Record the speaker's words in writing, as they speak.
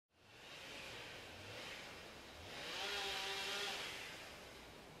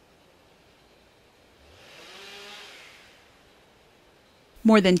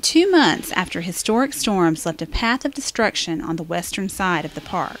More than 2 months after historic storms left a path of destruction on the western side of the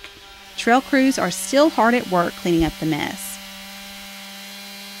park, trail crews are still hard at work cleaning up the mess.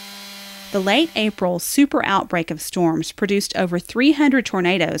 The late April super outbreak of storms produced over 300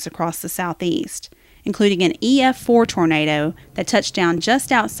 tornadoes across the southeast, including an EF4 tornado that touched down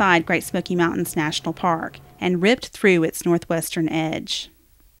just outside Great Smoky Mountains National Park and ripped through its northwestern edge.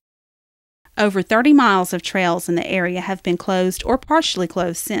 Over 30 miles of trails in the area have been closed or partially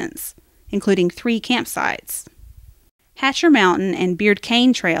closed since, including 3 campsites. Hatcher Mountain and Beard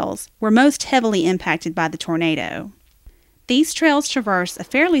Cane trails were most heavily impacted by the tornado. These trails traverse a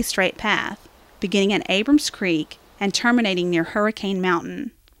fairly straight path, beginning at Abrams Creek and terminating near Hurricane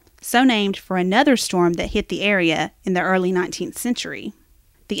Mountain, so named for another storm that hit the area in the early 19th century.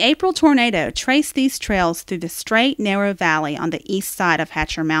 The April tornado traced these trails through the straight, narrow valley on the east side of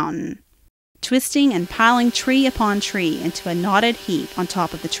Hatcher Mountain, twisting and piling tree upon tree into a knotted heap on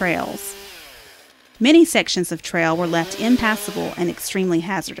top of the trails. Many sections of trail were left impassable and extremely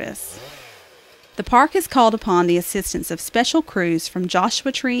hazardous. The park has called upon the assistance of special crews from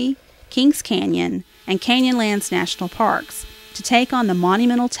Joshua Tree, Kings Canyon, and Canyonlands National Parks to take on the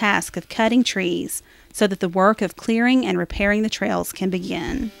monumental task of cutting trees so that the work of clearing and repairing the trails can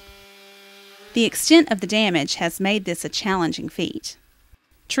begin. The extent of the damage has made this a challenging feat.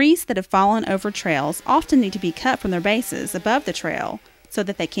 Trees that have fallen over trails often need to be cut from their bases above the trail so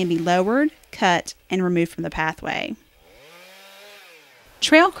that they can be lowered, cut, and removed from the pathway.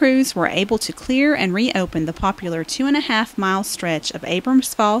 Trail crews were able to clear and reopen the popular 2.5-mile stretch of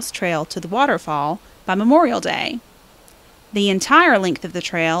Abrams Falls Trail to the waterfall by Memorial Day. The entire length of the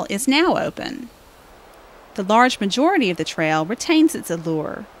trail is now open. The large majority of the trail retains its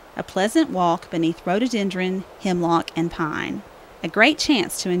allure, a pleasant walk beneath rhododendron, hemlock, and pine. A great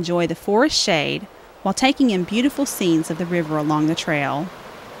chance to enjoy the forest shade while taking in beautiful scenes of the river along the trail.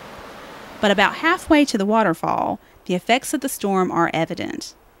 But about halfway to the waterfall, the effects of the storm are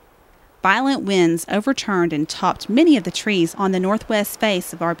evident. Violent winds overturned and topped many of the trees on the northwest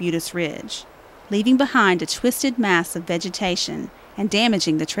face of Arbutus Ridge, leaving behind a twisted mass of vegetation and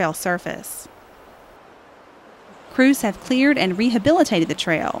damaging the trail surface. Crews have cleared and rehabilitated the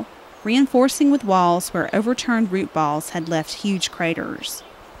trail, reinforcing with walls where overturned root balls had left huge craters.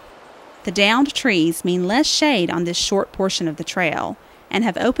 The downed trees mean less shade on this short portion of the trail and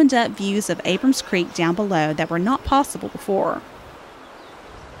have opened up views of Abrams Creek down below that were not possible before.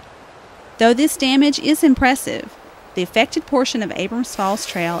 Though this damage is impressive, the affected portion of Abrams Falls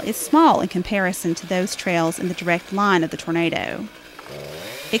Trail is small in comparison to those trails in the direct line of the tornado.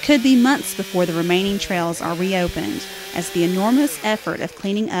 It could be months before the remaining trails are reopened as the enormous effort of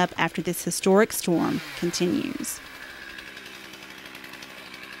cleaning up after this historic storm continues.